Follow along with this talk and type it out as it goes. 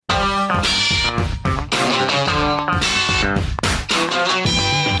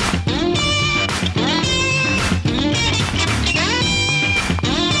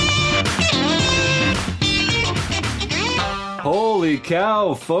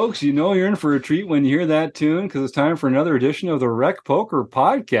cow, folks. You know you're in for a treat when you hear that tune because it's time for another edition of the Rec Poker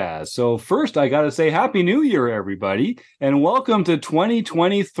Podcast. So first, I got to say Happy New Year, everybody, and welcome to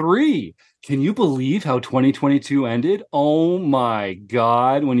 2023. Can you believe how 2022 ended? Oh my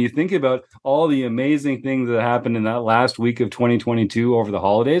God. When you think about all the amazing things that happened in that last week of 2022 over the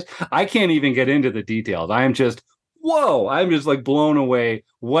holidays, I can't even get into the details. I am just whoa, I'm just like blown away.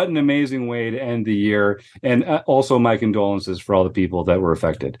 What an amazing way to end the year. And also my condolences for all the people that were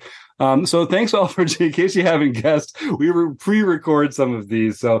affected. So thanks all for, in case you haven't guessed, we were pre-record some of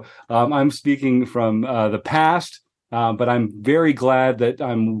these. So I'm speaking from the past, but I'm very glad that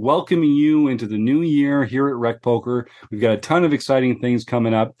I'm welcoming you into the new year here at Rec Poker. We've got a ton of exciting things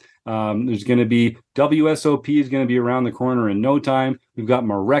coming up. There's going to be WSOP is going to be around the corner in no time. We've got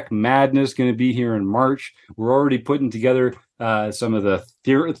Marek Madness going to be here in March. We're already putting together some of the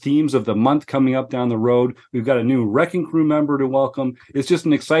themes of the month coming up down the road. We've got a new Wrecking Crew member to welcome. It's just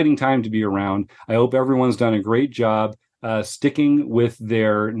an exciting time to be around. I hope everyone's done a great job sticking with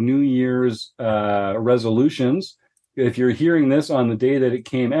their New Year's resolutions. If you're hearing this on the day that it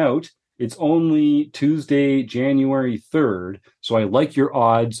came out, it's only Tuesday, January 3rd, so I like your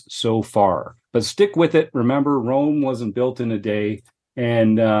odds so far. But stick with it. Remember, Rome wasn't built in a day.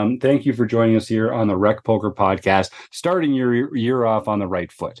 And thank you for joining us here on the Rec Poker Podcast, starting your year off on the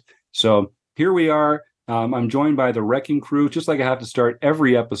right foot. So here we are. I'm joined by the Wrecking Crew, just like I have to start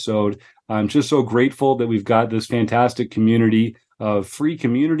every episode. I'm just so grateful that we've got this fantastic community of free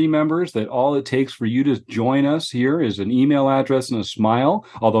community members, that all it takes for you to join us here is an email address and a smile,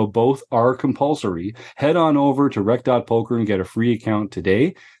 although both are compulsory. Head on over to rec.poker and get a free account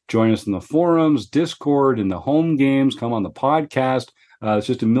today. Join us in the forums, Discord, in the home games, come on the podcast. It's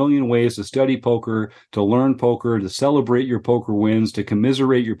just a million ways to study poker, to learn poker, to celebrate your poker wins, to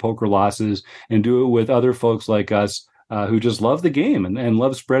commiserate your poker losses, and do it with other folks like us who just love the game and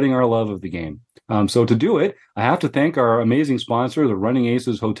love spreading our love of the game. So to do it, I have to thank our amazing sponsor, the Running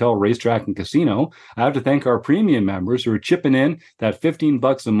Aces Hotel, Racetrack, and Casino. I have to thank our premium members who are chipping in that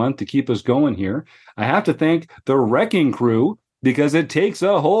 $15 a month to keep us going here. I have to thank the Wrecking Crew, because it takes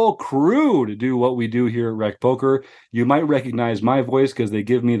a whole crew to do what we do here at Rec Poker. You might recognize my voice because they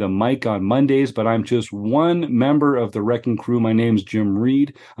give me the mic on Mondays, but I'm just one member of the Wrecking Crew. My name's Jim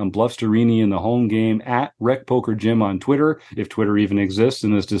Reed. I'm Bluffsterini in the home game at Rec Poker Jim on Twitter, if Twitter even exists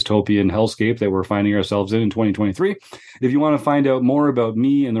in this dystopian hellscape that we're finding ourselves in 2023. If you want to find out more about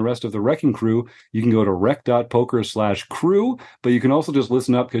me and the rest of the Wrecking Crew, you can go to rec.poker/crew, but you can also just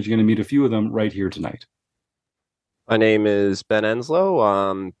listen up because you're going to meet a few of them right here tonight. My name is Ben Enslow.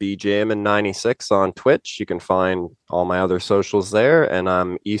 I'm BJM96 on Twitch. You can find all my other socials there, and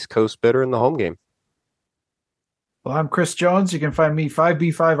I'm East Coast Bidder in the home game. Well, I'm Chris Jones. You can find me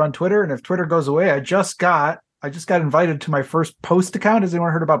 5B5 on Twitter, and if Twitter goes away, I just got invited to my first Post account. Has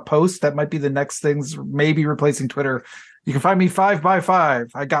anyone heard about Post? That might be the next things, maybe replacing Twitter. You can find me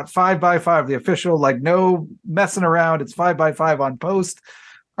 5x5. I got 5x5, the official, like no messing around. It's 5x5 on Post.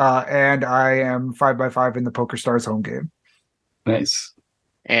 And I am 5x5 in the Poker Stars home game. Nice.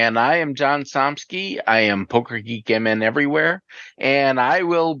 And I am John Somsky. I am Poker Geek MN everywhere. And I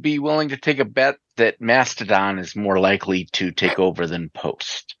will be willing to take a bet that Mastodon is more likely to take over than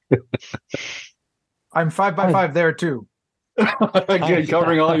Post. I'm 5x5 there too. Again,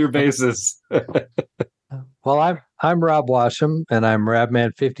 covering all your bases. Well, I'm Rob Washam, and I'm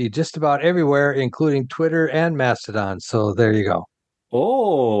Rabman50 just about everywhere, including Twitter and Mastodon. So there you go.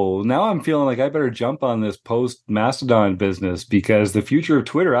 Oh, now I'm feeling like I better jump on this Post Mastodon business, because the future of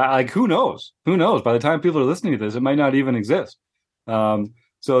Twitter, who knows? Who knows? By the time people are listening to this, it might not even exist.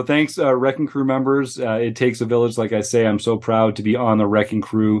 So thanks, Wrecking Crew members. It takes a village, like I say. I'm so proud to be on the Wrecking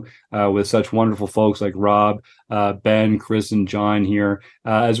Crew with such wonderful folks like Rob, Ben, Chris, and John here,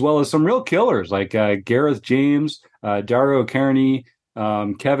 as well as some real killers like Gareth James, Dario Kearney,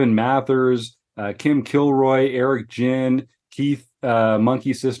 Kevin Mathers, Kim Kilroy, Eric Jin, Keith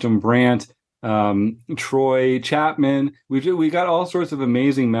Monkey System Brandt, Troy Chapman. We got all sorts of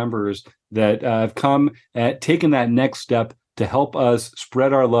amazing members that have come at taken that next step to help us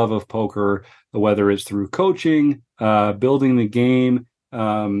spread our love of poker, whether it's through coaching, building the game.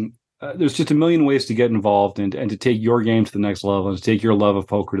 There's just a million ways to get involved and to take your game to the next level and to take your love of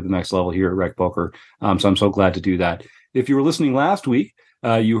poker to the next level here at Rec Poker. So I'm so glad to do that. If you were listening last week,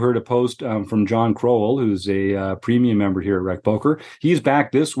 you heard a post from John Crowell, who's a premium member here at Rec Poker. He's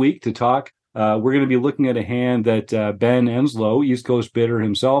back this week to talk. We're going to be looking at a hand that Ben Enslow, East Coast Bidder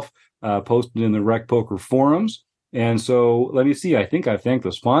himself, posted in the Rec Poker forums. And so let me see. I think I've thanked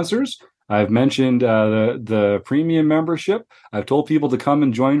the sponsors. I've mentioned the premium membership. I've told people to come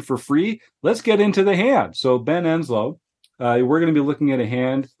and join for free. Let's get into the hand. So Ben Enslow, we're going to be looking at a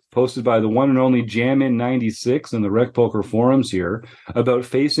hand posted by the one and only Jammin96 in the Rec Poker forums here about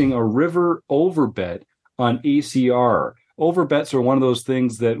facing a river overbet on ACR. Overbets are one of those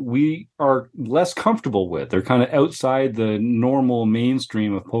things that we are less comfortable with. They're kind of outside the normal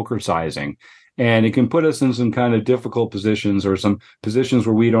mainstream of poker sizing. And it can put us in some kind of difficult positions or some positions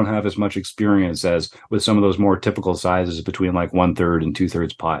where we don't have as much experience as with some of those more typical sizes between like 1/3 and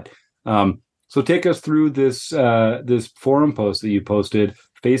 2/3 pot. So take us through this this forum post that you posted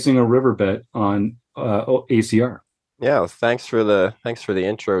facing a river bet on ACR. Yeah, thanks for the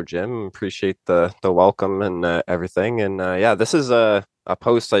intro, Jim. Appreciate the welcome and everything. And yeah, this is a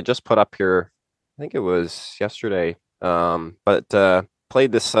post I just put up here. I think it was yesterday. But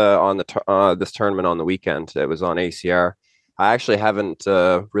played this on the this tournament on the weekend. It was on ACR. I actually haven't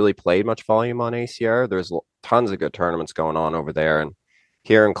really played much volume on ACR. There's tons of good tournaments going on over there, and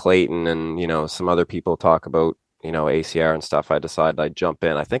here in Clayton, and some other people talk about ACR and stuff. I decided I'd jump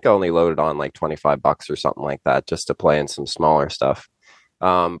in. I think I only loaded on like $25 or something like that just to play in some smaller stuff.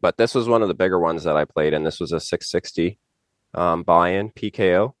 But this was one of the bigger ones that I played, and this was a 660 buy-in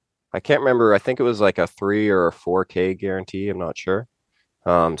PKO. I can't remember. I think it was like a 3 or a 4K guarantee. I'm not sure.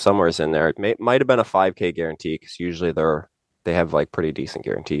 Somewhere's in there. It might have been a 5K guarantee because usually they have like pretty decent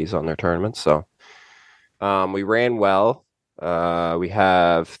guarantees on their tournaments. So we ran well. We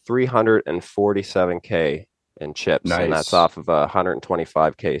have 347K in chips, Nice. and that's off of a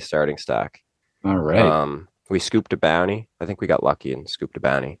 125K starting stack. All right. We scooped a bounty. I think we got lucky and scooped a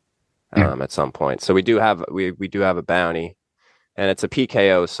bounty at some point. So we do have a bounty, and it's a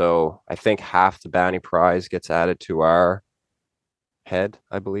PKO. So I think half the bounty prize gets added to our head,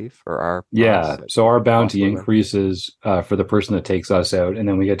 I believe, or our So our bounty possibly. increases for the person that takes us out, and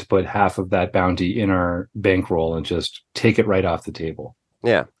then we get to put half of that bounty in our bankroll and just take it right off the table.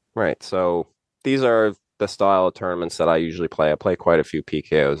 Yeah, right. So these are the style of tournaments that I usually play. I play quite a few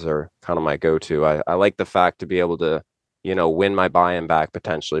PKOs, are kind of my go-to. I like the fact to be able to, win my buy-in back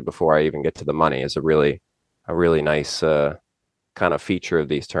potentially before I even get to the money is a really nice kind of feature of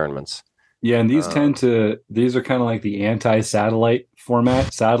these tournaments. Yeah, and these these are kind of like the anti-satellite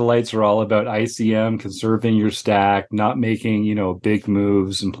format. Satellites are all about ICM, conserving your stack, not making, big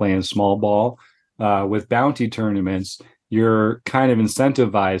moves and playing small ball. With bounty tournaments, you're kind of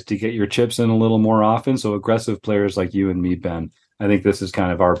incentivized to get your chips in a little more often. So aggressive players like you and me, Ben, I think this is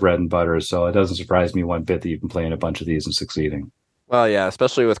kind of our bread and butter. So it doesn't surprise me one bit that you've been playing a bunch of these and succeeding. Well, yeah,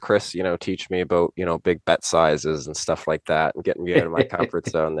 especially with Chris, teach me about, big bet sizes and stuff like that and getting me out of my comfort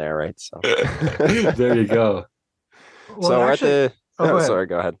zone there, right? So there you go. Well, so actually, we're at the go ahead. Sorry,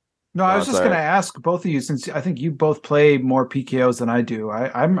 go ahead. No, I was just going to ask both of you, since I think you both play more PKOs than I do.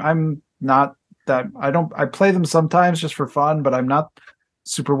 I'm not that I play them sometimes just for fun, but I'm not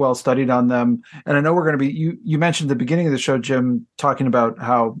super well studied on them. And I know we're going to be you mentioned at the beginning of the show, Jim, talking about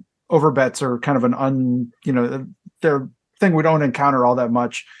how overbets are kind of they're thing we don't encounter all that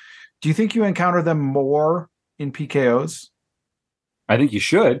much. Do you think you encounter them more in PKOs? I think you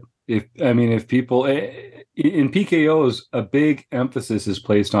should. If people in PKOs, a big emphasis is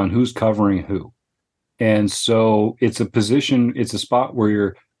placed on who's covering who. And so it's a spot where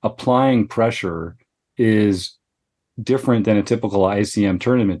you're applying pressure is different than a typical ICM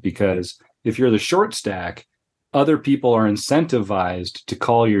tournament, because if you're the short stack, other people are incentivized to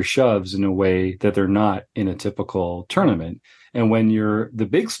call your shoves in a way that they're not in a typical tournament. And when you're the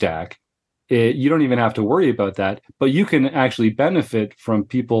big stack, you don't even have to worry about that, but you can actually benefit from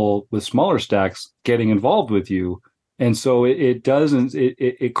people with smaller stacks getting involved with you. And so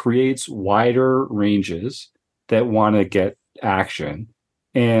it creates wider ranges that want to get action.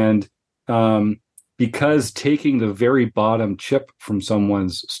 And because taking the very bottom chip from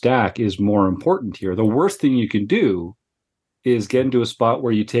someone's stack is more important here, the worst thing you can do is get into a spot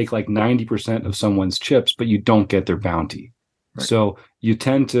where you take like 90% of someone's chips, but you don't get their bounty. Right. So you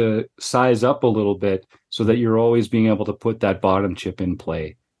tend to size up a little bit so that you're always being able to put that bottom chip in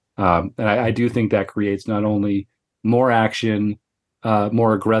play. And I do think that creates not only more action,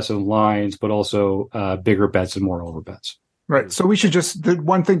 more aggressive lines, but also bigger bets and more overbets. Right. So we should the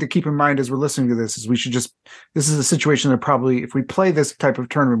one thing to keep in mind as we're listening to this is this is a situation that probably, if we play this type of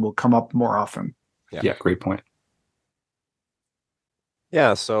tournament, will come up more often. Yeah, great point.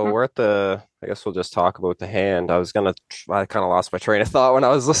 Yeah, so we're at the I guess we'll just talk about the hand. I kind of lost my train of thought when I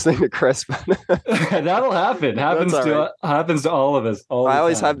was listening to Chris, but That'll happen. Happens That's all to right. happens to all of us. All I the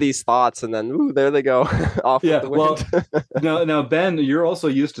always time. have these thoughts, and then ooh, there they go off with Yeah, the well, wind. now, Ben, you're also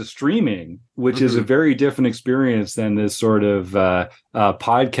used to streaming, which is a very different experience than this sort of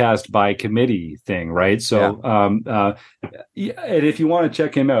podcast by committee thing, right? So, yeah, and if you want to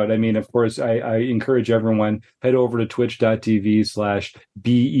check him out, I mean, of course, I encourage everyone head over to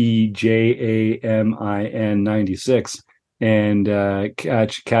twitch.tv/BEJAMIN96 and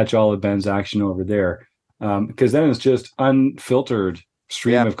catch all of Ben's action over there, because then it's just unfiltered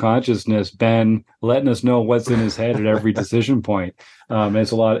stream of consciousness, Ben letting us know what's in his head at every decision point.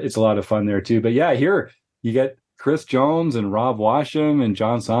 It's a lot of fun there too. But yeah, here you get Chris Jones and Rob Washam and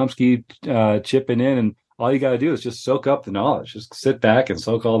John Somsky chipping in, and all you got to do is just soak up the knowledge. Just sit back and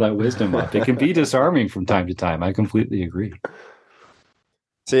soak all that wisdom up. It can be disarming from time to time. I completely agree.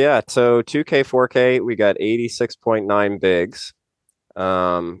 So 2K, 4K, we got 86.9 bigs.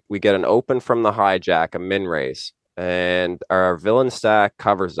 We get an open from the hijack, a min raise. And our villain stack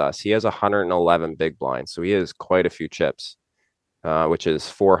covers us. He has 111 big blinds, so he has quite a few chips, which is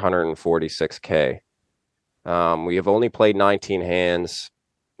 446K. We have only played 19 hands,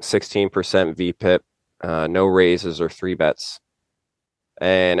 16% VPIP, no raises or 3-bets.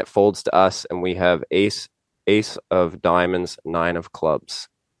 And it folds to us, and we have ace of diamonds, 9 of clubs.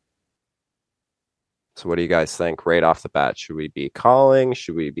 So what do you guys think right off the bat? Should we be calling?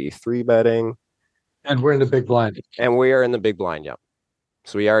 Should we be 3-betting? And we're in the big blind. And we are in the big blind, yeah.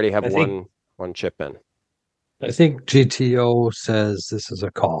 So we already have one chip in. I think GTO says this is a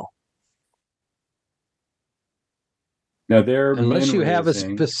call. Now they're unless you have a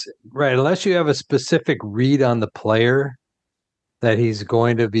specific read on the player that he's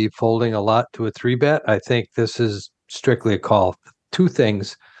going to be folding a lot to a 3-bet, I think this is strictly a call. Two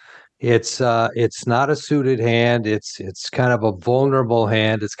things. It's not a suited hand. It's kind of a vulnerable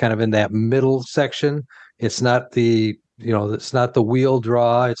hand. It's kind of in that middle section. It's not it's not the wheel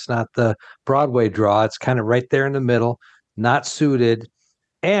draw. It's not the Broadway draw. It's kind of right there in the middle, not suited.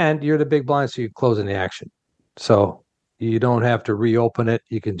 And you're the big blind, so you're closing the action. So you don't have to reopen it.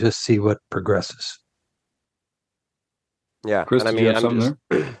 You can just see what progresses. Yeah. Chris, and do you have something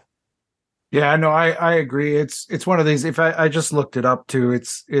there? Yeah, no, I agree. It's one of these. If I just looked it up too,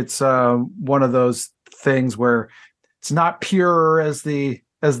 it's one of those things where it's not pure as the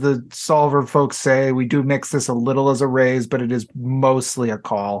solver folks say. We do mix this a little as a raise, but it is mostly a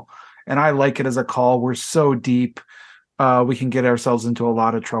call, and I like it as a call. We're so deep, we can get ourselves into a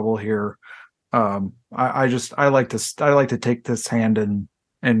lot of trouble here. I like to take this hand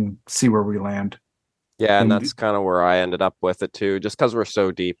and see where we land. Yeah, and that's kind of where I ended up with it too, just because we're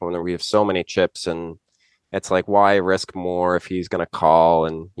so deep when we have so many chips, and it's like, why risk more if he's going to call?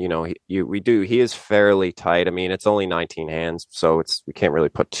 And he is fairly tight. I mean, it's only 19 hands, so we can't really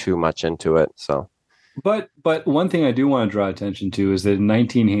put too much into it. So, but one thing I do want to draw attention to is that in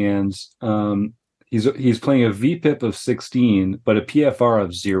 19 hands, he's playing a VPIP of 16, but a PFR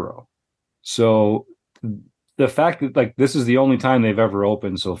of 0. So the fact that this is the only time they've ever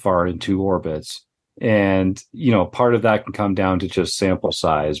opened so far in 2 orbits. And, part of that can come down to just sample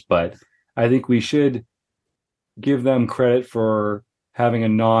size, but I think we should give them credit for having a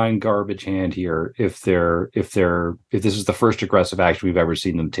non-garbage hand here if this is the first aggressive action we've ever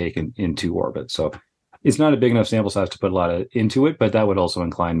seen them take in 2 orbits. So it's not a big enough sample size to put a lot into it, but that would also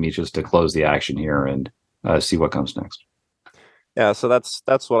incline me just to close the action here and see what comes next. Yeah, so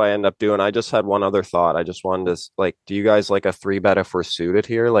that's what I end up doing. I just had one other thought. I just wanted to do you guys like a 3-bet if we're suited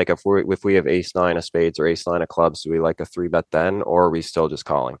here? Like if we have ace-9 of spades or ace-9 of clubs, do we like a 3-bet then, or are we still just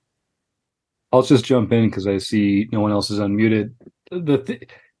calling? I'll just jump in because I see no one else is unmuted.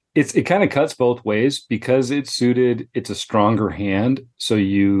 It kind of cuts both ways because it's suited. It's a stronger hand, so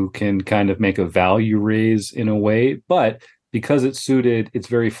you can kind of make a value raise in a way, but because it's suited, it's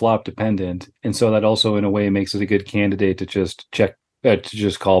very flop dependent, and so that also in a way makes it a good candidate to just check, to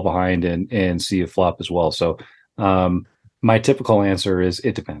just call behind and see a flop as well. So my typical answer is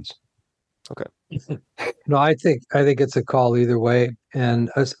it depends. Okay. No, I think it's a call either way, and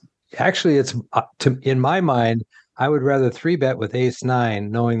actually, it's in my mind, I would rather 3-bet with ace-9,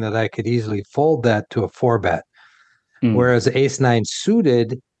 knowing that I could easily fold that to a 4-bet. Whereas ace-9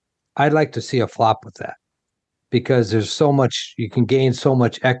 suited, I'd like to see a flop with that, because there's so much, you can gain so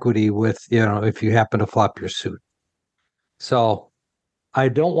much equity with, if you happen to flop your suit. So I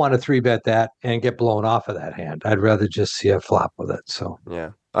don't want to 3-bet that and get blown off of that hand. I'd rather just see a flop with it. So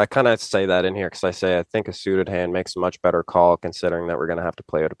yeah, I kind of say that in here because I think a suited hand makes a much better call, considering that we're going to have to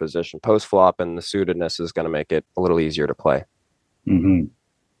play out of position post flop, and the suitedness is going to make it a little easier to play.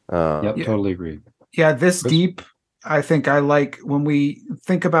 Mm-hmm. Yep, Yeah. totally agree. Yeah, this Chris? deep, I think I like when we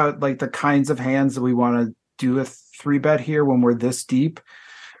think about like the kinds of hands that we want to do a 3-bet here when we're this deep.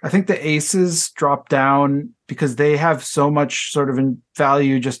 I think the aces drop down because they have so much sort of in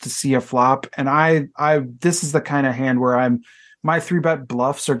value just to see a flop. And this is the kind of hand where my 3-bet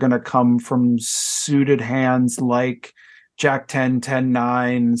bluffs are going to come from suited hands like Jack 10, 10,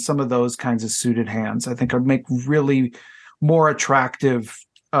 9, some of those kinds of suited hands. I think would make really more attractive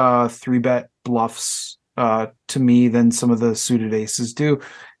 3-bet bluffs to me than some of the suited aces do.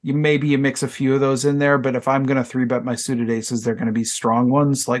 You mix a few of those in there, but if I'm going to 3-bet my suited aces, they're going to be strong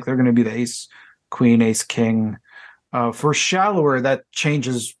ones. Like they're going to be the ace, queen, ace, king. For shallower, that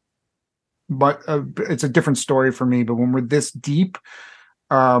changes, but it's a different story for me. But when we're this deep,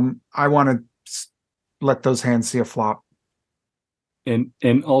 I want to let those hands see a flop. And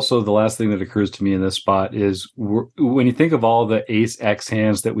also the last thing that occurs to me in this spot is when you think of all the ace X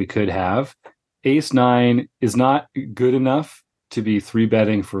hands that we could have, ace 9 is not good enough to be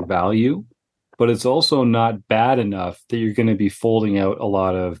 3-betting for value, but it's also not bad enough that you're going to be folding out a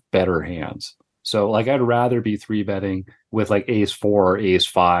lot of better hands. So like I'd rather be 3-betting with like ace 4 or ace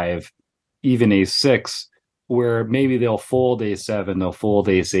 5, even ace 6, where maybe they'll fold ace 7, they'll fold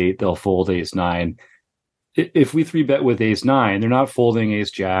ace 8, they'll fold ace 9. If we 3-bet with ace 9, they're not folding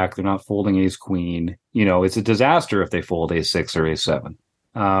ace jack, they're not folding ace queen. It's a disaster if they fold ace 6 or ace 7.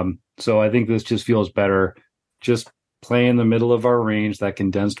 So I think this just feels better. Just play in the middle of our range, that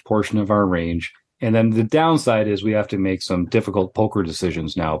condensed portion of our range. And then the downside is we have to make some difficult poker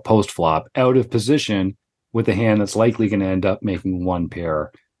decisions now, post-flop, out of position with a hand that's likely going to end up making one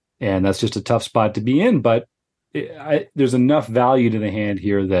pair. And that's just a tough spot to be in, but there's enough value to the hand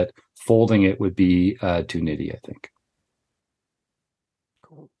here that folding it would be too nitty, I think.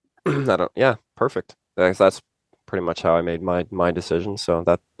 Cool. Yeah, perfect. That's pretty much how I made my decision. So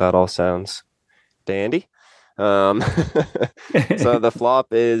that all sounds dandy. So the flop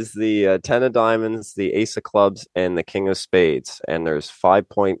is the 10 of diamonds, the ace of clubs, and the king of spades. And there's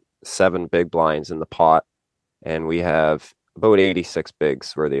 5.7 big blinds in the pot. And we have about 86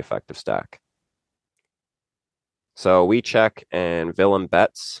 bigs for the effective stack. So we check and Willem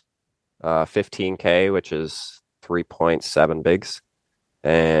bets 15K, which is 3.7 bigs.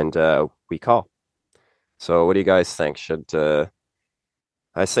 And we call. So what do you guys think? Should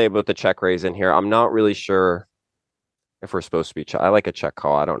I say about the check raise in here? I'm not really sure if we're supposed to be I like a check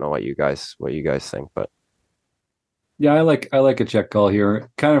call. I don't know what you guys think, but yeah, I like a check call here,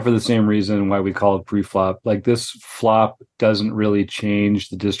 kind of for the same reason why we call it pre-flop. Like this flop doesn't really change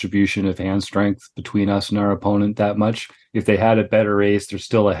the distribution of hand strength between us and our opponent that much. If they had a better ace, they're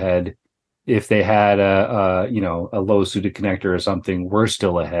still ahead. If they had a low suited connector or something, we're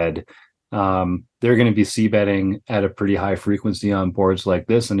still ahead. They're going to be c-betting at a pretty high frequency on boards like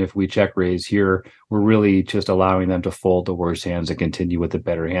this. And if we check raise here, we're really just allowing them to fold the worst hands and continue with the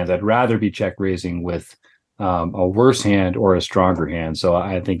better hands. I'd rather be check raising with a worse hand or a stronger hand. So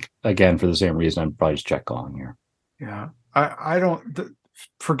I think, again, for the same reason, I'm probably just check calling here. Yeah. I don't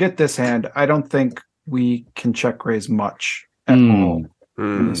forget this hand. I don't think we can check raise much at all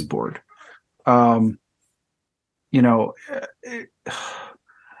on this board. I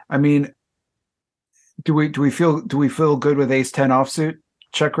mean, do we feel good with ace 10 offsuit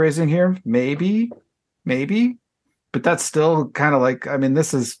check raising here? Maybe, but that's still kind of like, I mean,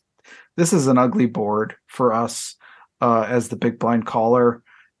 this is an ugly board for us as the big blind caller.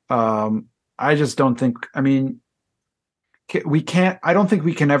 I just don't think, I mean, I don't think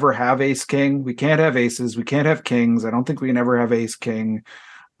we can ever have ace king. We can't have aces. We can't have kings. I don't think we can ever have ace king.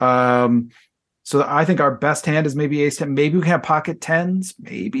 So I think our best hand is maybe ace 10. Maybe we can have pocket tens,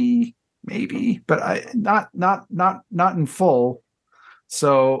 maybe, but not in full.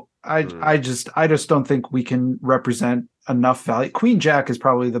 So I just don't think we can represent enough value. Queen jack is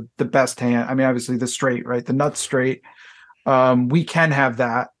probably the best hand. I mean, obviously the straight, right? The nut straight. We can have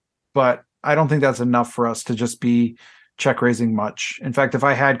that, but I don't think that's enough for us to just be check raising much. In fact, if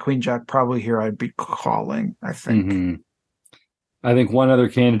I had queen jack probably here, I'd be calling, I think. Mm-hmm. I think one other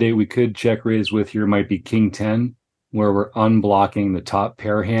candidate we could check raise with here might be king 10, where we're unblocking the top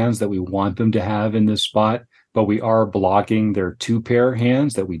pair hands that we want them to have in this spot, but we are blocking their 2-pair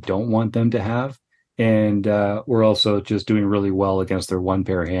hands that we don't want them to have. And we're also just doing really well against their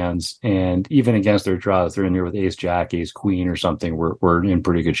 1-pair hands. And even against their draws, they're in here with ace jack, ace queen or something. We're in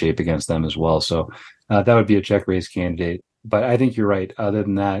pretty good shape against them as well. So that would be a check raise candidate. But I think you're right. Other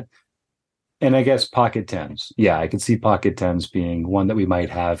than that, and I guess pocket tens. Yeah, I could see pocket tens being one that we might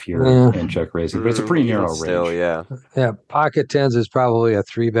have here in check raising, but it's a pretty narrow range. Still, yeah. Yeah, pocket tens is probably a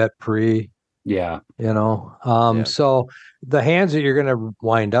 3-bet pre. Yeah. Yeah. So the hands that you're going to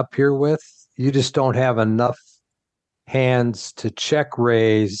wind up here with, you just don't have enough hands to check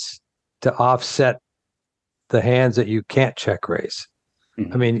raise to offset the hands that you can't check raise.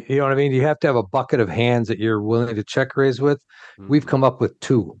 Mhm. I mean, you know what I mean? You have to have a bucket of hands that you're willing to check raise with. We've come up with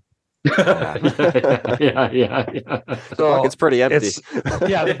 2. Yeah. Yeah. The bucket's pretty empty.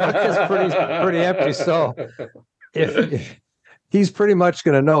 The bucket's pretty empty. So if he's pretty much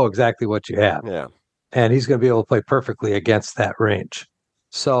going to know exactly what you have. Yeah. And he's going to be able to play perfectly against that range.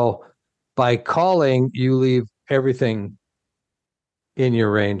 So by calling, you leave everything in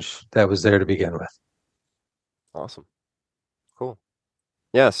your range that was there to begin with. Awesome. Cool.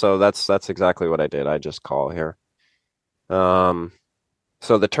 Yeah, so that's exactly what I did. I just call here.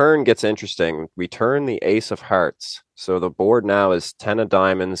 So the turn gets interesting. We turn the ace of hearts. So the board now is 10 of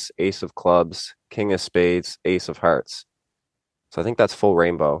diamonds, ace of clubs, king of spades, ace of hearts. So I think that's full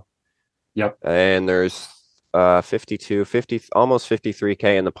rainbow. Yep. And there's 50, almost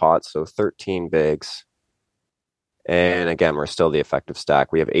 53K in the pot, so 13 bigs. And again, we're still the effective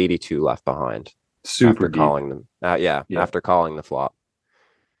stack. We have 82 left behind. Super after deep. calling them. Yeah. After calling the flop.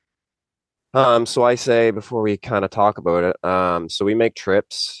 So I say before we kind of talk about it, so we make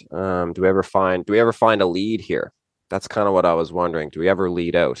trips. Do we ever find a lead here? That's kind of what I was wondering. Do we ever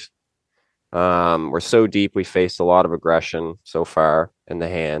lead out? We're so deep, we faced a lot of aggression so far in the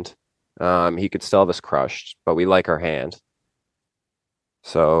hand. He could still have us crushed, but we like our hand.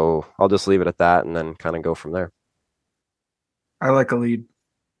 So I'll just leave it at that and then kind of go from there. I like a lead.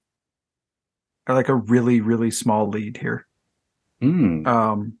 I like a really, really small lead here.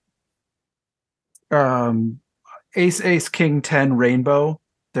 Ace, ace, king, 10, rainbow.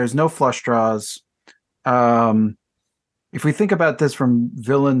 There's no flush draws. If we think about this from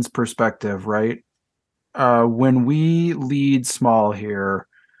villain's perspective, right? When we lead small here,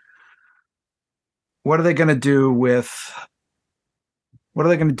 what are they going to do with?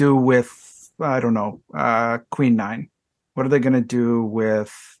 I don't know, queen 9? What are they going to do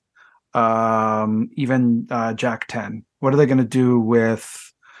with even jack 10? What are they going to do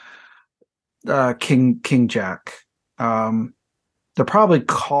with king jack? They're probably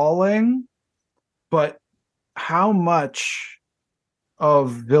calling, but how much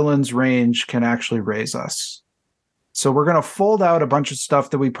of villain's range can actually raise us? So we're going to fold out a bunch of stuff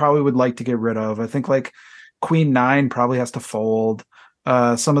that we probably would like to get rid of. I think like queen 9 probably has to fold.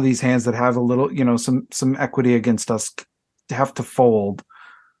 Some of these hands that have a little, some equity against us have to fold.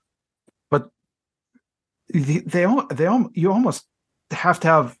 But you almost have to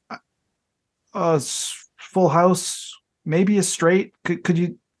have a full house, maybe a straight. Could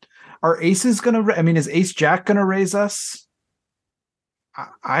you? Are aces going to? I mean, is ace jack going to raise us?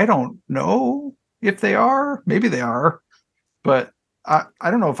 I don't know if they are. Maybe they are, but I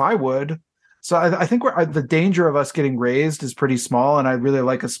don't know if I would. So I think the danger of us getting raised is pretty small, and I really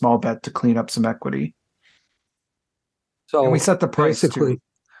like a small bet to clean up some equity. So and we set the price basically, too.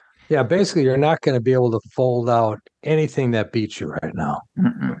 Yeah, basically, you're not going to be able to fold out anything that beats you right now.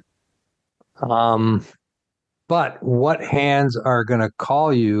 Mm-mm. But what hands are going to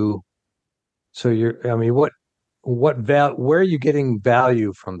call you? So where are you getting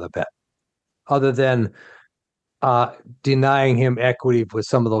value from the bet, other than denying him equity with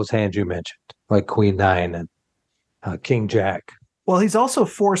some of those hands you mentioned, like queen 9 and king jack? Well, he's also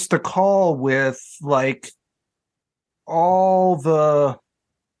forced to call with like all the.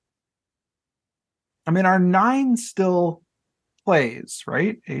 I mean, our 9 still plays,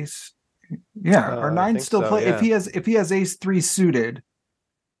 right? Ace. Yeah, our 9 still play. Yeah. If he has ace 3 suited,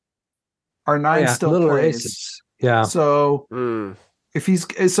 our 9 still little plays. Aces. Yeah. So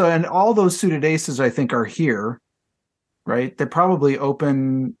if and all those suited aces, I think, are here, right? They probably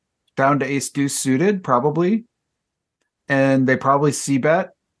open down to ace deuce suited, probably, and they probably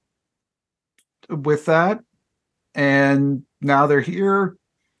c-bet with that, and now they're here.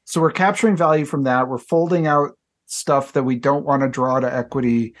 So we're capturing value from that. We're folding out stuff that we don't want to draw to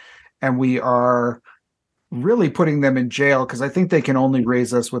equity, and we are really putting them in jail because I think they can only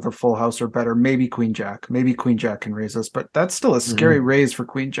raise us with a full house or better. Maybe queen jack. Maybe queen jack can raise us, but that's still a scary raise for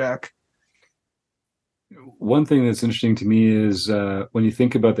queen jack. One thing that's interesting to me is when you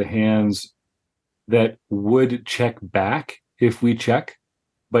think about the hands that would check back if we check,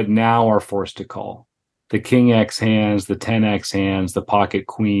 but now are forced to call. The king X hands, the 10X hands, the pocket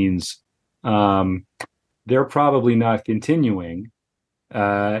queens, they're probably not continuing.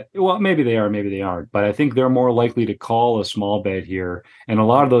 Well, maybe they are, maybe they aren't, but I think they're more likely to call a small bet here, and a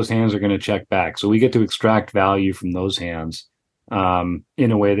lot of those hands are going to check back. So we get to extract value from those hands in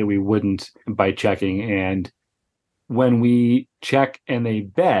a way that we wouldn't by checking. And when we check and they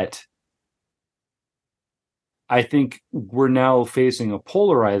bet, I think we're now facing a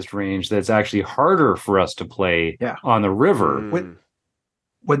polarized range that's actually harder for us to play on the river.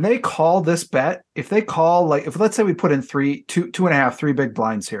 When they call this bet, if they call, like, if let's say we put in two and a half, three big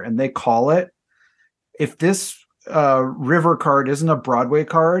blinds here, and they call it, if this river card isn't a Broadway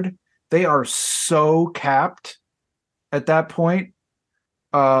card, they are so capped at that point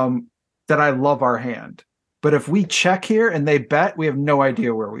that I love our hand. But if we check here and they bet, we have no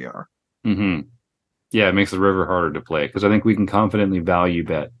idea where we are. Mm-hmm. Yeah, it makes the river harder to play because I think we can confidently value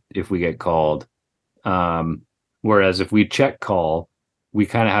bet if we get called. Whereas if we check call, we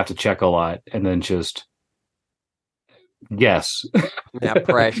kind of have to check a lot and then just guess. Yeah,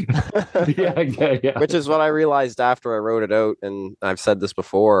 pray. yeah. Which is what I realized after I wrote it out. And I've said this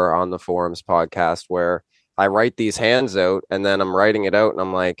before on the Forums podcast where I write these hands out and then I'm writing it out and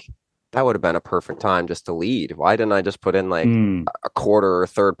I'm like, that would have been a perfect time just to lead. Why didn't I just put in like a quarter or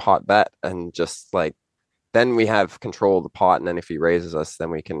third pot bet and just like, then we have control of the pot. And then if he raises us,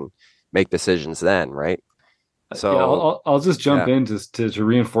 then we can make decisions then, right? So yeah, I'll just jump in to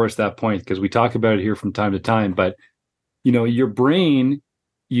reinforce that point because we talk about it here from time to time. But your brain,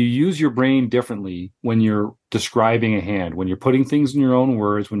 you use your brain differently when you're describing a hand, when you're putting things in your own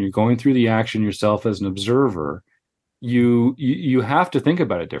words, when you're going through the action yourself as an observer. You have to think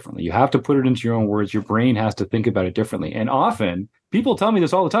about it differently. You have to put it into your own words. Your brain has to think about it differently. And often people tell me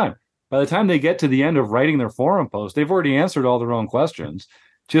this all the time. By the time they get to the end of writing their forum post, they've already answered all their own questions,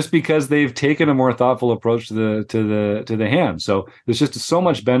 just because they've taken a more thoughtful approach to the hand. So there's just so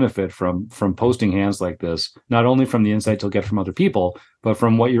much benefit from posting hands like this, not only from the insight you'll get from other people, but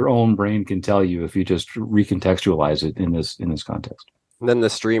from what your own brain can tell you if you just recontextualize it in this context. And then the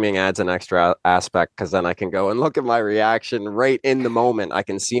streaming adds an extra aspect because then I can go and look at my reaction right in the moment. I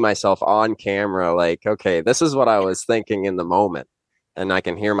can see myself on camera, like, okay, this is what I was thinking in the moment. And I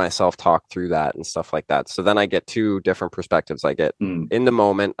can hear myself talk through that and stuff like that. So then I get two different perspectives. I get in the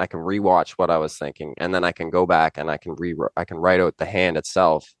moment, I can rewatch what I was thinking, and then I can go back and I can write out the hand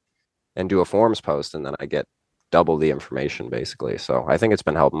itself and do a forms post, and then I get double the information basically. So I think it's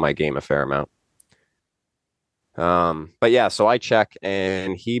been helping my game a fair amount. But yeah, so I check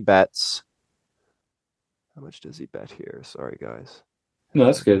and he bets. How much does he bet here? Sorry, guys. No,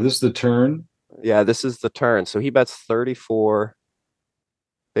 that's good. This is the turn. Yeah, this is the turn. So he bets 34.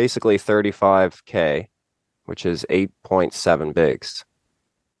 Basically 35K, which is 8.7 bigs.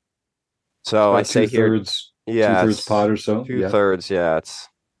 So I say here, two-thirds pot or so. Two-thirds, yeah.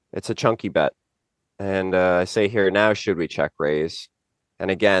 It's a chunky bet. And I say here, now should we check raise?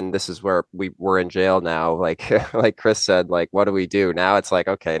 And again, this is where we're in jail now. Like like Chris said, like, what do we do? Now it's like,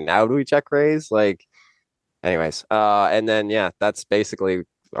 okay, now do we check raise? Like, anyways. And then, yeah, that's basically,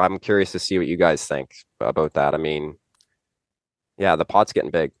 I'm curious to see what you guys think about that. I mean, yeah, the pot's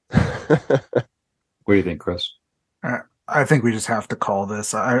getting big. What do you think, Chris? I think we just have to call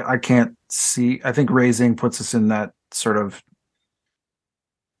this. I can't see. I think raising puts us in that sort of,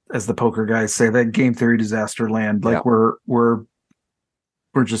 as the poker guys say, that game theory disaster land. Like we're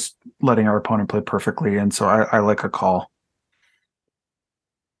just letting our opponent play perfectly, and so I like a call.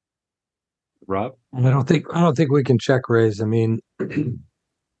 Rob? I don't think we can check raise. I mean,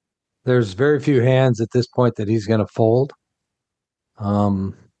 there's very few hands at this point that he's going to fold.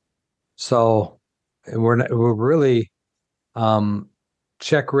 So we're really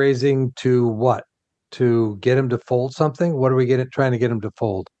check raising to what? To get him to fold something? What are we trying to get him to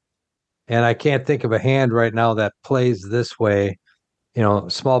fold? And I can't think of a hand right now that plays this way.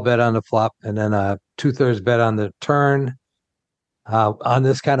 Small bet on the flop and then a 2/3 bet on the turn. On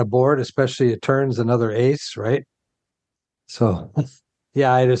this kind of board, especially it turns another ace, right? So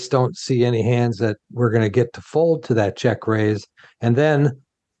yeah, I just don't see any hands that we're going to get to fold to that check raise. And then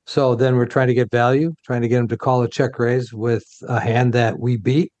we're trying to get value, trying to get him to call a check raise with a hand that we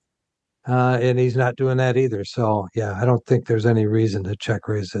beat. And he's not doing that either. So yeah, I don't think there's any reason to check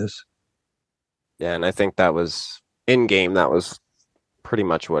raise this. Yeah, and I think that was in game. That was pretty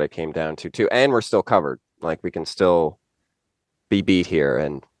much what it came down to too. And we're still covered. Like we can still be beat here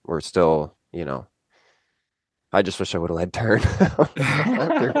and we're still, I just wish I would have led turn.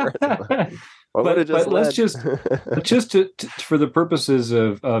 But let's just for the purposes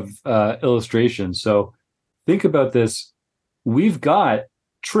of illustration. So think about this. We've got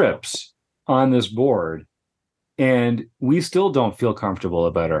trips on this board and we still don't feel comfortable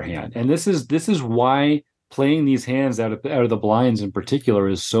about our hand. And this is why playing these hands out of the blinds in particular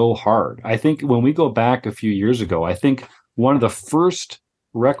is so hard. I think when we go back a few years ago, I think one of the first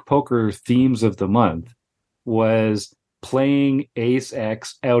Rec Poker themes of the month was playing Ace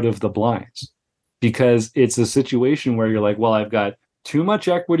X out of the blinds, because it's a situation where you're like, well, I've got too much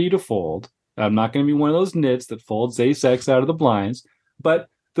equity to fold. I'm not going to be one of those nits that folds ace X out of the blinds, but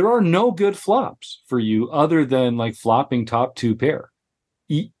there are no good flops for you other than like flopping top 2 pair.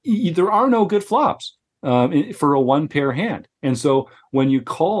 There are no good flops for a 1 pair hand. And so when you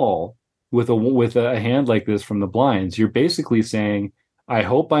call with a hand like this from the blinds, you're basically saying, I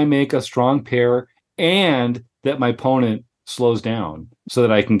hope I make a strong pair and that my opponent slows down so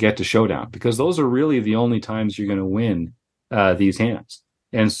that I can get to showdown, because those are really the only times you're going to win these hands.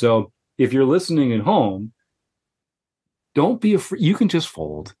 And so if you're listening at home, don't be afraid. You can just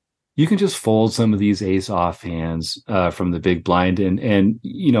fold. You can just fold some of these ace off hands from the big blind, and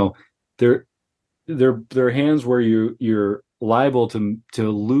you know they're hands where you're liable to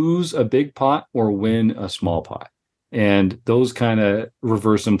lose a big pot or win a small pot, and those kind of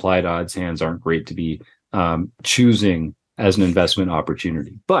reverse implied odds hands aren't great to be choosing as an investment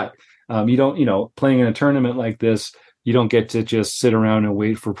opportunity. But you don't, playing in a tournament like this, you don't get to just sit around and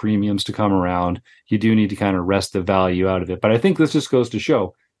wait for premiums to come around. You do need to kind of wrest the value out of it. But I think this just goes to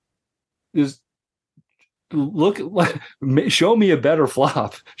show show me a better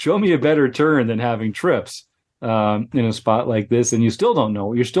flop, show me a better turn than having trips in a spot like this, and you still don't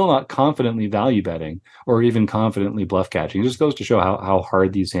know. You're still not confidently value betting or even confidently bluff catching. It just goes to show how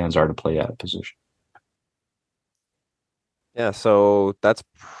hard these hands are to play out of position. Yeah, so that's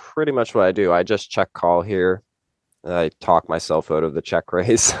pretty much what I do. I just check call here. I talk myself out of the check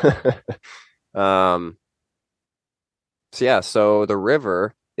raise. So the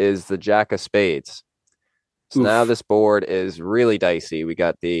river is the jack of spades. So Oof. Now this board is really dicey. We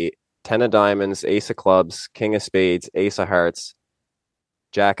got the 10 of diamonds, ace of clubs, king of spades, ace of hearts,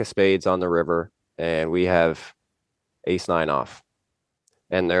 jack of spades on the river, and we have ace 9 off.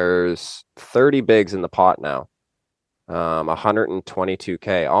 And there's 30 bigs in the pot now.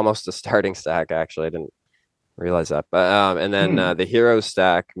 122K, almost a starting stack, actually. I didn't realize that. But and then the hero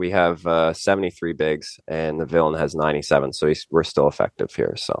stack, we have 73 bigs, and the villain has 97. So we're still effective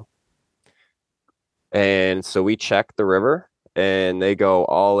here. And so we check the river, and they go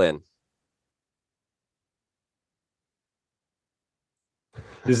all in.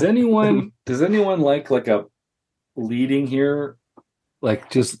 Does anyone like a leading here, like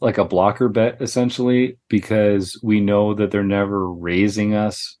just like a blocker bet essentially, because we know that they're never raising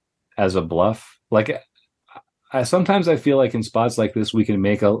us as a bluff? Like sometimes I feel like in spots like this we can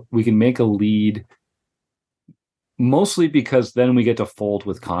make a lead, mostly because then we get to fold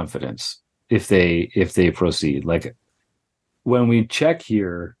with confidence if they proceed. Like when we check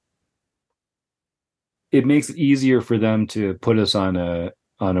here, it makes it easier for them to put us on a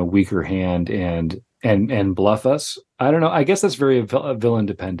weaker hand and bluff us. I don't know. I guess that's very villain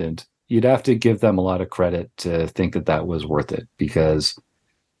dependent. You'd have to give them a lot of credit to think that was worth it, because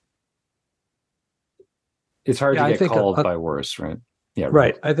it's hard to get called by worse, right? Yeah,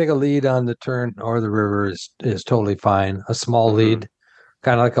 right. I think a lead on the turn or the river is totally fine. A small lead,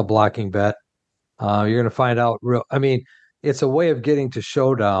 kind of like a blocking bet. You're going to find out it's a way of getting to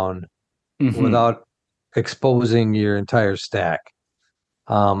showdown without exposing your entire stack.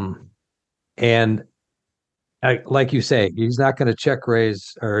 And like you say, he's not going to check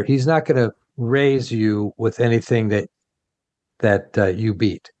raise, or he's not going to raise you with anything that you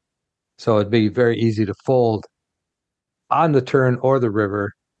beat. So it'd be very easy to fold on the turn or the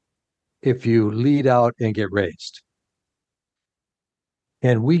river if you lead out and get raised.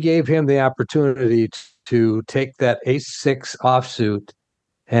 And we gave him the opportunity to take that ace-6 offsuit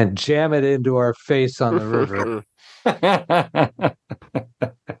and jam it into our face on the river.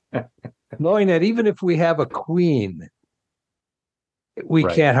 Knowing that even if we have a queen, we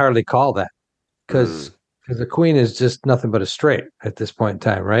can't hardly call that, because the queen is just nothing but a straight at this point in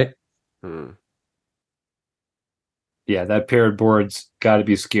time, right? Yeah, that paired board's got to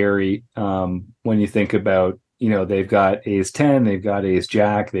be scary when you think about, they've got ace 10, they've got ace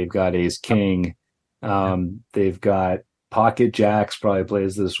jack, they've got ace king, they've got pocket jacks probably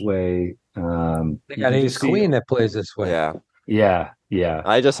plays this way. They got ace queen that plays this way. Yeah.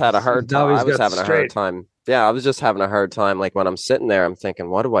 I just had a hard time. I was having a hard time. Yeah, I was just having a hard time. Like when I'm sitting there, I'm thinking,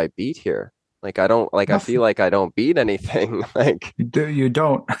 what do I beat here? Like I don't like. I feel like I don't beat anything. Like you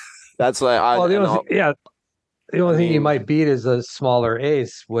don't. That's why the only thing you might beat is a smaller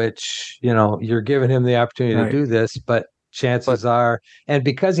ace, which you're giving him the opportunity to do this, but chances are, and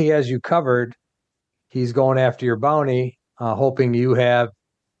because he has you covered, he's going after your bounty, hoping you have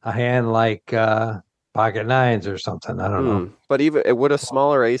a hand like pocket nines or something. I don't know. But even would a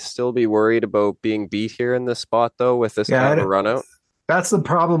smaller ace still be worried about being beat here in this spot though, with this kind of a run out? That's the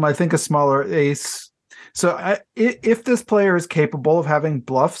problem. I think a smaller ace. So if this player is capable of having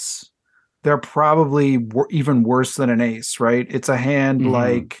bluffs, they're probably even worse than an ace, right? It's a hand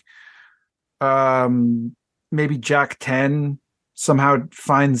like Maybe Jack 10 somehow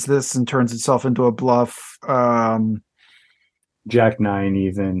finds this and turns itself into a bluff. Jack 9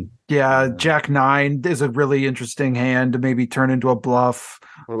 even. Yeah, Jack 9 is a really interesting hand to maybe turn into a bluff.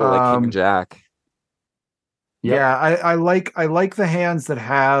 What about like King Jack? Yep. Yeah, I like the hands that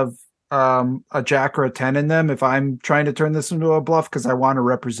have a Jack or a 10 in them if I'm trying to turn this into a bluff, because I want to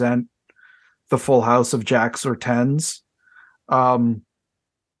represent the full house of Jacks or 10s.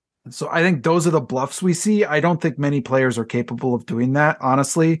 So I think those are the bluffs we see. I don't think many players are capable of doing that,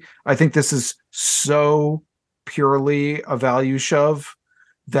 honestly. I think this is so purely a value shove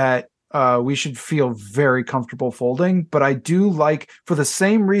that we should feel very comfortable folding. But I do like, for the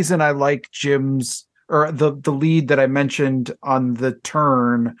same reason I like Jim's, or the lead that I mentioned on the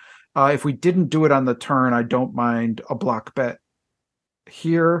turn, if we didn't do it on the turn, I don't mind a block bet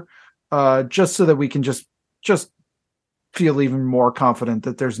here, just so that we can just feel even more confident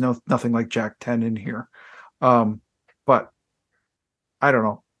that there's nothing like Jack 10 in here. But I don't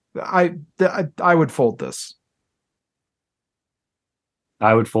know. I would fold this.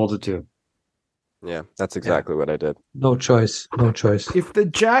 I would fold it too. Yeah, that's exactly what I did. No choice. If the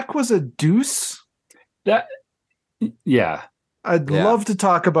Jack was a deuce, yeah, I'd love to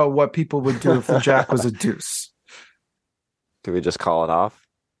talk about what people would do if the Jack was a deuce. Do we just call it off?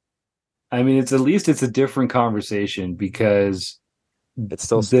 I mean, it's a different conversation because it's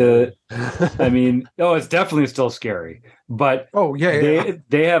still scary. I mean, it's definitely still scary. But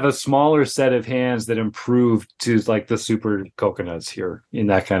they have a smaller set of hands that improve to like the super coconuts here in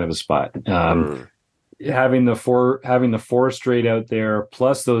that kind of a spot. Having the four straight out there,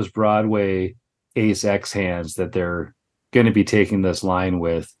 plus those Broadway Ace X hands that they're going to be taking this line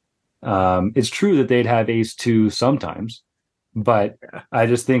with. It's true that they'd have Ace 2 sometimes. But I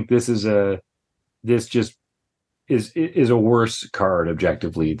just think this is a worse card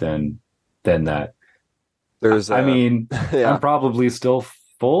objectively than that. I'm probably still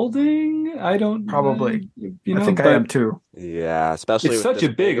folding. I don't probably. I think I am too. Yeah, especially it's such a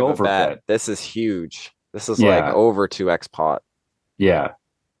big overbet. This is huge. This is like over 2x pot. Yeah.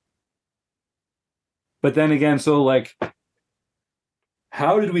 But then again, so like,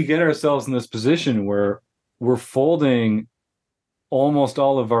 how did we get ourselves in this position where we're folding almost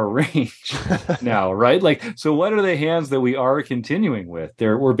all of our range now, right? Like, so what are the hands that we are continuing with?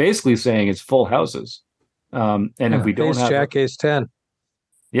 We're basically saying it's full houses. If we don't Ace have Jack, Ace 10.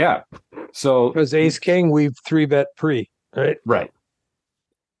 Yeah. So because Ace King, we've 3-bet pre, right? Right.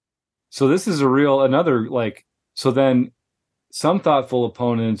 So this is so then some thoughtful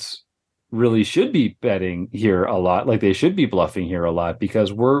opponents really should be betting here a lot. Like they should be bluffing here a lot,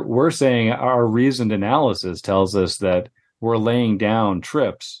 because we're saying our reasoned analysis tells us that we're laying down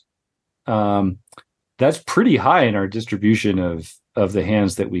trips. That's pretty high in our distribution of the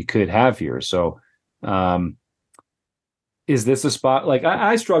hands that we could have here. So is this a spot? Like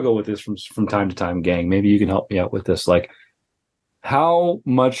I struggle with this from time to time, gang. Maybe you can help me out with this. Like, how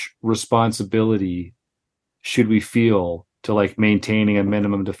much responsibility should we feel to like maintaining a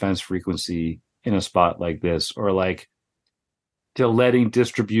minimum defense frequency in a spot like this, or like to letting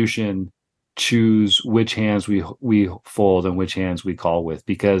distribution choose which hands we fold and which hands we call with?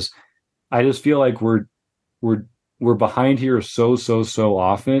 Because I just feel like we're behind here so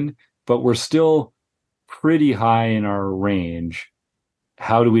often, but we're still pretty high in our range.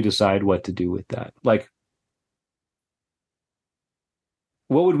 How do we decide what to do with that? Like,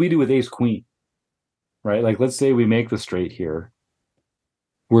 what would we do with Ace Queen? Right? Like, let's say we make the straight here.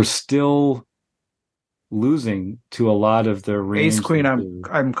 We're still losing to a lot of the range. Ace Queen,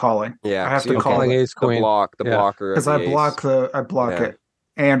 I'm calling. Yeah, I have to call Ace Queen. The blocker, because I block it,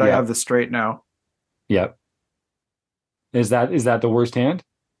 and I have the straight now. Yep. Is that the worst hand?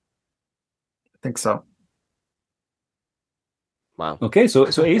 I think so. Wow. Okay, so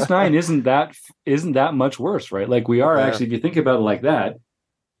Ace 9 isn't that much worse, right? Like, we are actually, if you think about it like that,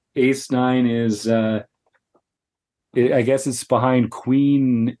 Ace 9 is I guess it's behind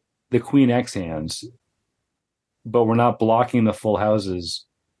the Queen X hands, but we're not blocking the full houses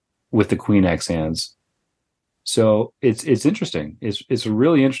with the Queen X hands. So it's interesting. It's a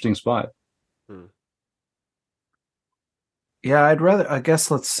really interesting spot. Yeah, I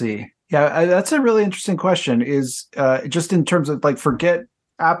guess let's see. Yeah, that's a really interesting question. Is just in terms of like, forget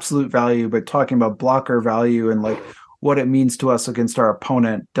absolute value, but talking about blocker value and like what it means to us against our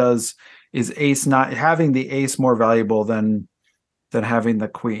opponent. Is Ace not having the Ace more valuable than having the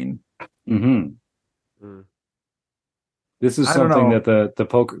Queen? Mm-hmm. This is something that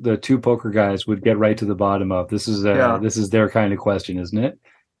the two poker guys would get right to the bottom of. This is their kind of question, isn't it?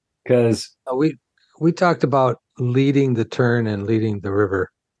 Because we talked about leading the turn and leading the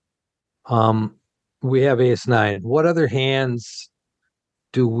river. We have ace nine. What other hands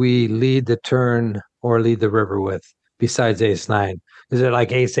do we lead the turn or lead the river with besides ace nine? Is it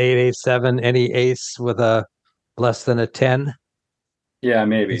like ace eight, ace seven, any ace with a less than a 10? Yeah,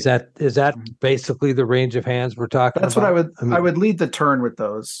 maybe. Is that basically the range of hands we're talking That's about? what I would lead the turn with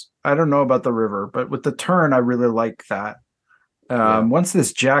those. I don't know about the river, but with the turn, I really like that. Once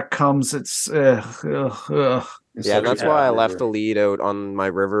this jack comes, it's yeah, that's why I left the lead out on my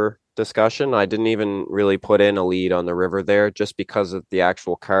river discussion. I didn't even really put in a lead on the river there, just because of the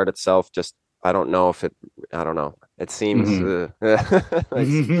actual card itself. Just I don't know. It seems I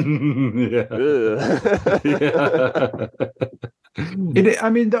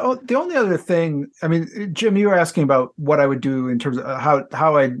mean, the only other thing, I mean, Jim, you were asking about what I would do in terms of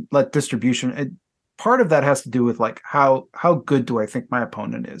how I let distribution. Part of that has to do with like how good do I think my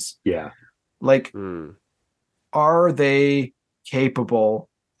opponent is? Yeah. Like, are they capable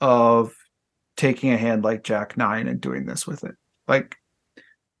of taking a hand like Jack 9 and doing this with it? Like,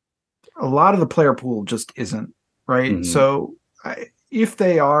 a lot of the player pool just isn't, right? Mm-hmm. So if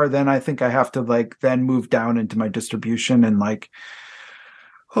they are, then I think I have to like then move down into my distribution and like,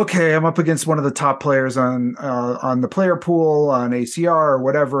 okay, I'm up against one of the top players on the player pool on ACR or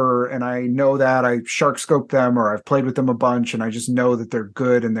whatever, and I know that I shark scope them or I've played with them a bunch, and I just know that they're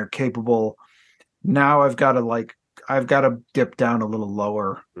good and they're capable. Now I've got to dip down a little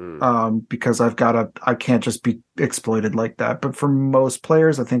lower because I can't just be exploited like that. But for most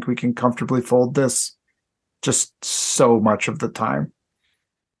players, I think we can comfortably fold this just so much of the time.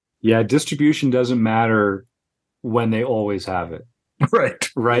 Yeah, distribution doesn't matter when they always have it. Right.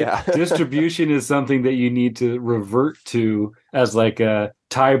 Yeah. Distribution is something that you need to revert to as like a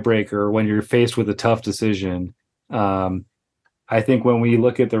tiebreaker when you're faced with a tough decision. I think when we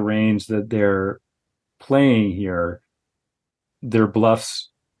look at the range that they're playing here, their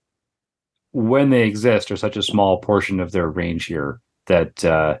bluffs, when they exist, are such a small portion of their range here that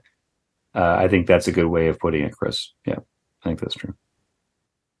I think that's a good way of putting it, Chris. Yeah, I think that's true.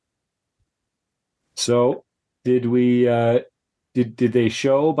 So did we... Did they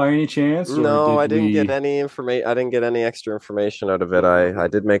show by any chance? No, I didn't get any information. I didn't get any extra information out of it. I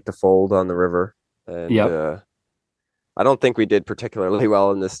did make the fold on the river, and I don't think we did particularly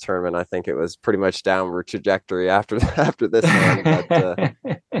well in this tournament. I think it was pretty much downward trajectory after this one.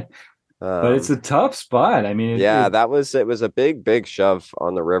 But it's a tough spot. I mean, it was a big shove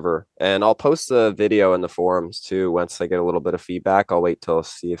on the river, and I'll post the video in the forums too. Once I get a little bit of feedback, I'll wait till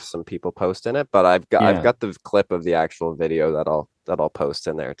see if some people post in it. But I've got the clip of the actual video that I'll post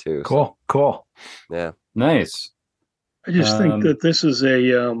in there too. Cool. Yeah, nice. I just think that this is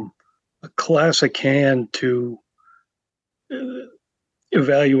a classic hand to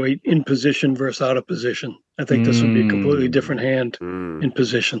evaluate in position versus out of position. I think this would be a completely different hand in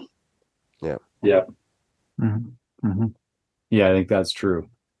position. Yeah. Yeah. Mm-hmm. Mm-hmm. Yeah, I think that's true.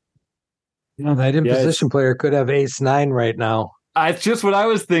 That in position player could have ace 9 right now. It's just what I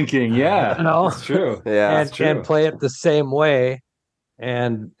was thinking. Yeah, that's true. Yeah, and play it the same way,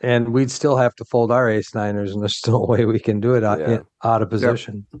 and we'd still have to fold our ace 9ers, and there's still a way we can do it out of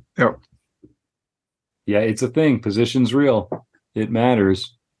position. Yep. Yeah, it's a thing. Position's real. It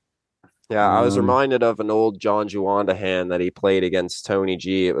matters. Yeah, I was reminded of an old John Juanda hand that he played against Tony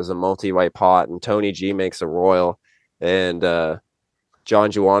G. It was a multi-white pot, and Tony G makes a royal, and John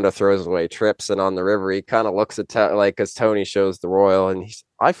Juanda throws away trips, and on the river he kind of looks at as Tony shows the royal, and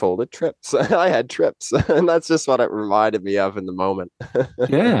I folded trips. I had trips, and that's just what it reminded me of in the moment.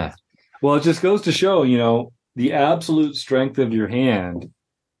 Yeah, well, it just goes to show, the absolute strength of your hand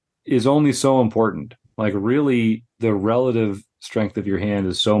is only so important. Like, really, the relative strength of your hand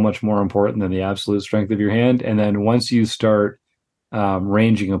is so much more important than the absolute strength of your hand. And then once you start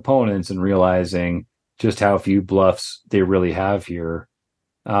ranging opponents and realizing just how few bluffs they really have here.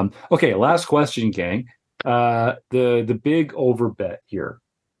 Okay, last question, gang. The big over bet here.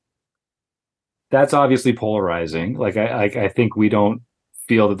 That's obviously polarizing. Like, I think we don't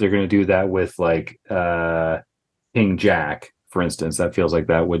feel that they're going to do that with like King Jack, for instance. That feels like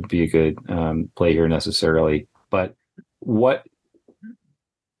that would be a good play here necessarily. But what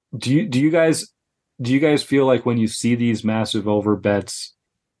do you guys feel like when you see these massive over bets,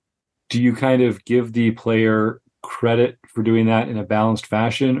 do you kind of give the player credit for doing that in a balanced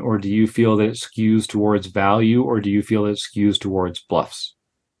fashion, or do you feel that it skews towards value, or do you feel it skews towards bluffs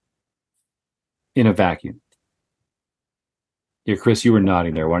in a vacuum? Yeah, Chris, you were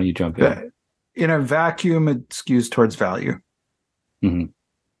nodding there. Why don't you jump in? In a vacuum, it skews towards value.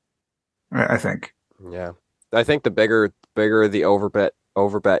 Mm-hmm. I think. Yeah, I think the bigger the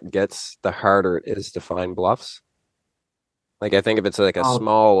overbet gets, the harder it is to find bluffs. Like I think if it's like a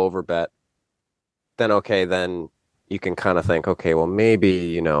small over bet, then okay, then you can kind of think, okay, well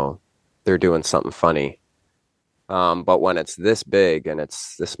maybe, they're doing something funny. But when it's this big and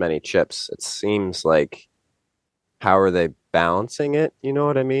it's this many chips, it seems like, how are they balancing it? You know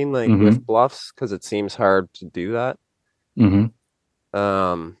what I mean? Like with bluffs, because it seems hard to do that.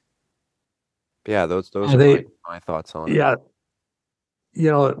 Yeah, those are my thoughts on it. Yeah.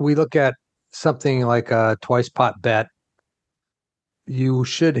 We look at something like a twice pot bet. You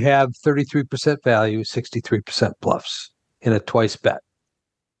should have 33% value, 63% bluffs in a twice bet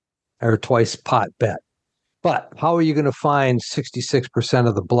or twice pot bet. But how are you going to find 66%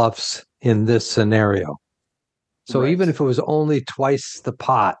 of the bluffs in this scenario? So even if it was only twice the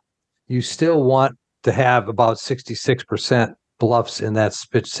pot, you still want to have about 66% bluffs in that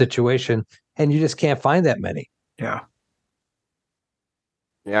situation, and you just can't find that many. Yeah.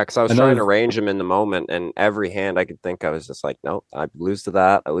 Yeah, because I was trying to range them in the moment, and every hand I could think, I was just like, nope, I lose to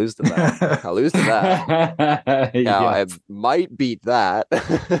that, I lose to that, I lose to that. I might beat that.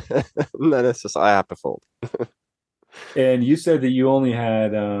 And then it's just, I have to fold. And you said that you only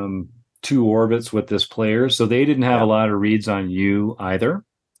had 2 orbits with this player, so they didn't have a lot of reads on you either.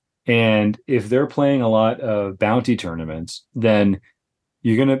 And if they're playing a lot of bounty tournaments, then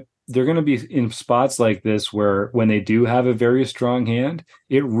they're going to be in spots like this where when they do have a very strong hand,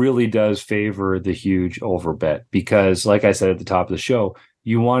 it really does favor the huge overbet because, like I said at the top of the show,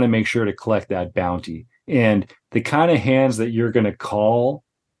 you want to make sure to collect that bounty. And the kind of hands that you're going to call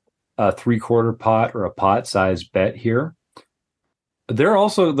a 3/4 pot or a pot size bet here, they're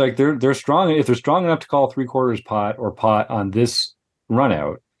also like they're strong. If they're strong enough to call 3/4 pot or pot on this run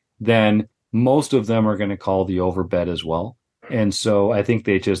out, then most of them are going to call the overbet as well. And so I think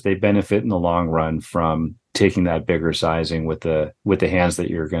they benefit in the long run from taking that bigger sizing with the hands that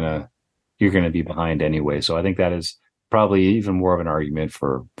you're gonna be behind anyway. So I think that is probably even more of an argument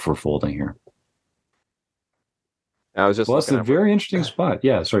for folding here. I was just it's a very interesting spot.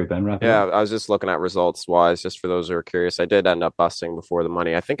 Yeah, sorry, Ben. Yeah, I was just looking at results wise, just for those who are curious. I did end up busting before the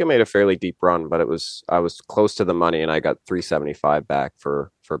money. I think I made a fairly deep run, but I was close to the money, and I got 375 back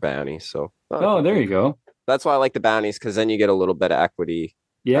for bounty. So there you go. That's why I like the bounties, because then you get a little bit of equity,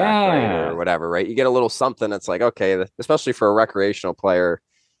 or whatever, right? You get a little something that's like, okay, especially for a recreational player,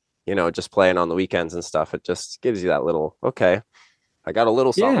 just playing on the weekends and stuff. It just gives you that little, okay, I got a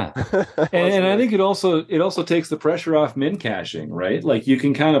little something. Yeah. and I think it also takes the pressure off min cashing, right? Like you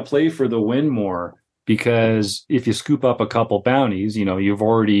can kind of play for the win more because if you scoop up a couple bounties, you've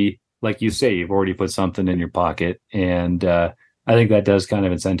already, like you say, you've already put something in your pocket. And I think that does kind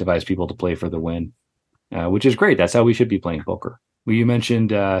of incentivize people to play for the win, which is great. That's how we should be playing poker. Well, you mentioned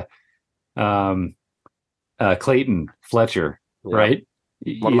Clayton Fletcher, right?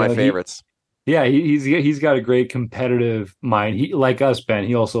 One of my favorites. He's got a great competitive mind. He, like us, Ben,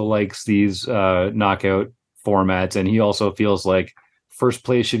 he also likes these knockout formats, and he also feels like first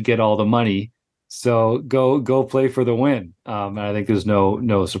place should get all the money. So go play for the win. And I think there's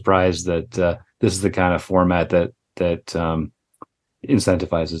no surprise that this is the kind of format that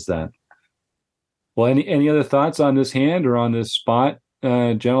incentivizes that. Well, any other thoughts on this hand or on this spot,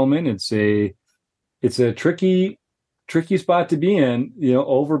 gentlemen? It's a tricky spot to be in.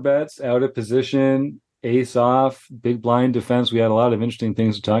 Over bets, out of position, ace off, big blind defense. We had a lot of interesting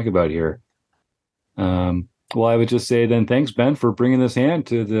things to talk about here. Well, I would just say then thanks, Ben, for bringing this hand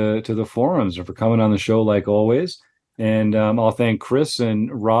to the forums and for coming on the show like always. And I'll thank Chris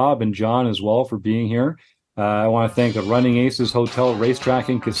and Rob and John as well for being here. I want to thank the Running Aces Hotel, Racetrack,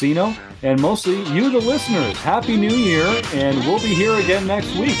 and Casino, and mostly you, the listeners. Happy New Year, and we'll be here again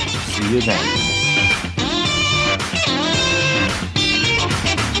next week. See you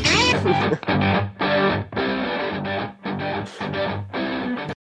then.